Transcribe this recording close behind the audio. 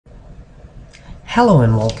Hello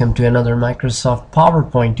and welcome to another Microsoft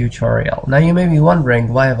PowerPoint tutorial. Now you may be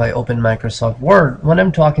wondering, why have I opened Microsoft Word when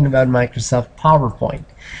I'm talking about Microsoft PowerPoint?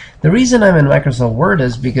 The reason I'm in Microsoft Word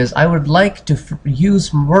is because I would like to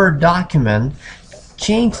use Word document,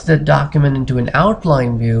 change the document into an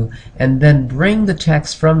outline view, and then bring the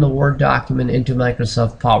text from the Word document into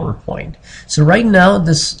Microsoft PowerPoint. So right now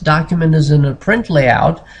this document is in a print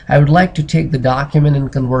layout. I would like to take the document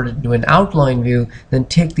and convert it into an outline view, then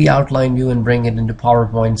take the outline view and bring it into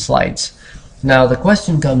PowerPoint slides. Now the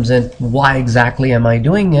question comes in, why exactly am I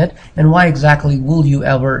doing it, and why exactly will you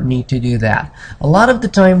ever need to do that? A lot of the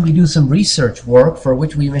time we do some research work for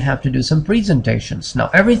which we may have to do some presentations.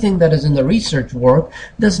 Now everything that is in the research work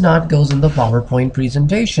does not goes in the PowerPoint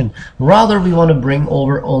presentation. Rather, we want to bring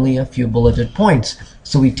over only a few bulleted points.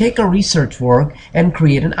 So we take our research work and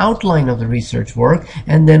create an outline of the research work,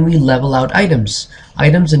 and then we level out items.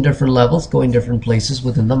 Items in different levels go in different places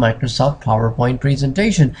within the Microsoft PowerPoint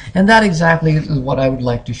presentation, and that exactly is what I would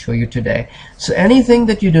like to show you today. So anything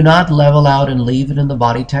that you do not level out and leave it in the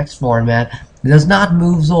body text format does not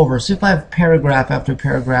move over. So if I have paragraph after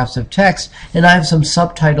paragraphs of text and I have some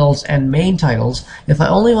subtitles and main titles, if I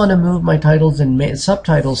only want to move my titles and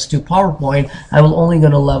subtitles to PowerPoint, I will only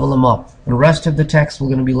going to level them up. The rest of the text will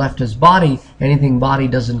going to be left as body. Anything body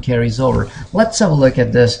doesn't carries over. Let's have a look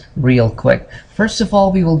at this real quick. First of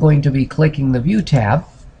all, we will going to be clicking the View tab,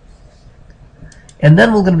 and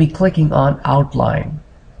then we're going to be clicking on Outline.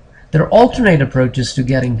 There are alternate approaches to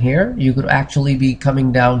getting here. You could actually be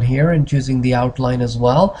coming down here and choosing the outline as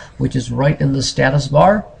well, which is right in the status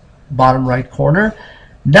bar, bottom right corner.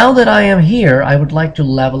 Now that I am here, I would like to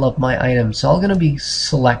level up my items. So I'm going to be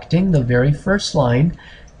selecting the very first line,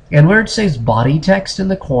 and where it says body text in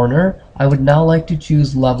the corner, I would now like to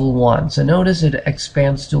choose level 1. So notice it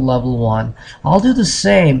expands to level 1. I'll do the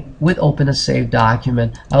same with Open a Saved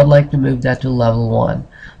Document. I would like to move that to level 1.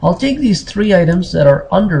 I'll take these 3 items that are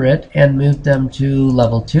under it and move them to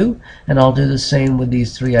level 2, and I'll do the same with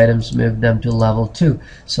these 3 items, move them to level 2.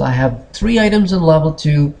 So I have 3 items in level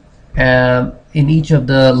 2 in each of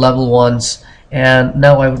the level 1s, and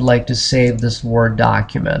now I would like to save this Word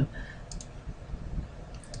document.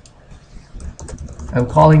 I'm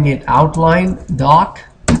calling it Outline Doc,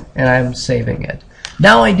 and I'm saving it.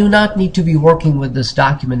 Now I do not need to be working with this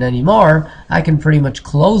document anymore. I can pretty much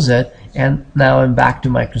close it, and now I'm back to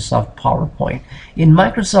Microsoft PowerPoint. In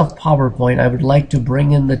Microsoft PowerPoint, I would like to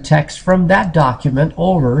bring in the text from that document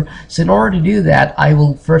over. So in order to do that, I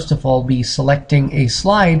will first of all be selecting a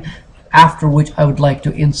slide, after which I would like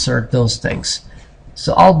to insert those things.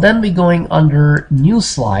 So I'll then be going under New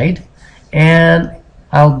Slide, and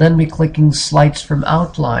I'll then be clicking Slides from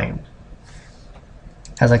Outline.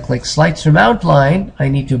 As I click Slides from Outline, I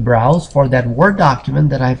need to browse for that Word document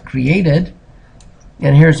that I've created.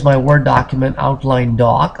 And here's my Word document, Outline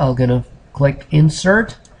Doc. I'm going to click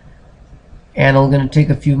Insert, and I'm going to take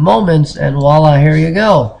a few moments, and voila, here you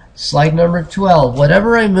go. Slide number 12.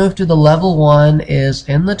 Whatever I move to the level 1 is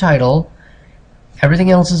in the title.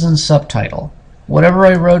 Everything else is in subtitle. Whatever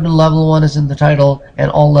I wrote in level 1 is in the title,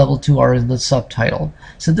 and all level 2 are in the subtitle.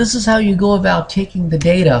 So this is how you go about taking the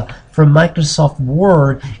data from Microsoft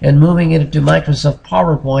Word and moving it into Microsoft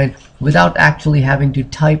PowerPoint without actually having to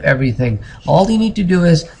type everything. All you need to do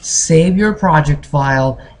is save your project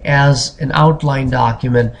file as an outline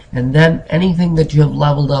document, and then anything that you have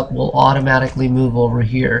leveled up will automatically move over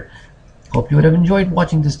here. Hope you would have enjoyed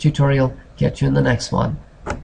watching this tutorial. Catch you in the next one.